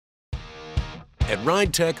At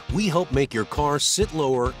Ridetech, we help make your car sit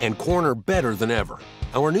lower and corner better than ever.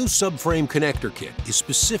 Our new subframe connector kit is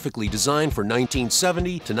specifically designed for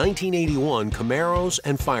 1970 to 1981 Camaros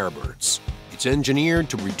and Firebirds. It's engineered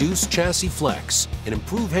to reduce chassis flex and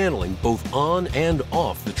improve handling both on and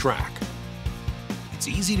off the track. It's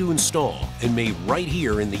easy to install and made right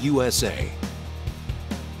here in the USA.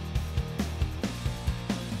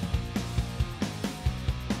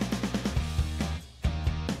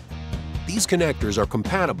 These connectors are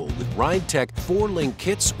compatible with Ridetech 4-link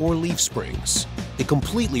kits or leaf springs. They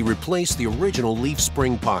completely replace the original leaf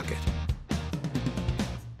spring pocket.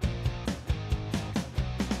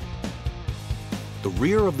 The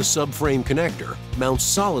rear of the subframe connector mounts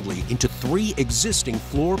solidly into 3 existing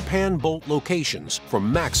floor pan bolt locations for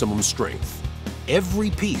maximum strength. Every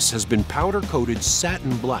piece has been powder-coated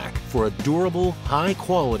satin black for a durable,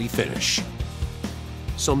 high-quality finish.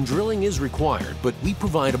 Some drilling is required, but we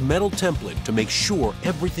provide a metal template to make sure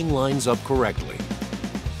everything lines up correctly.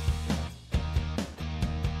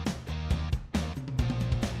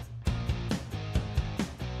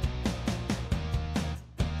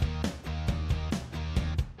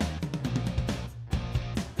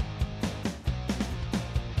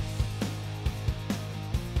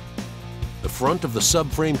 The front of the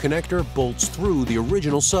subframe connector bolts through the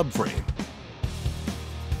original subframe.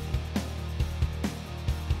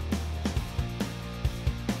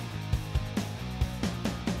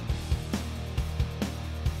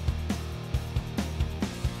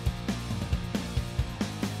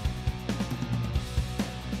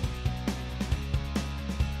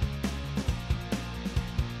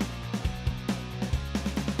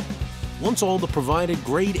 Once all the provided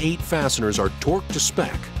grade 8 fasteners are torqued to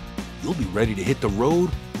spec, you'll be ready to hit the road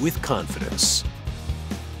with confidence.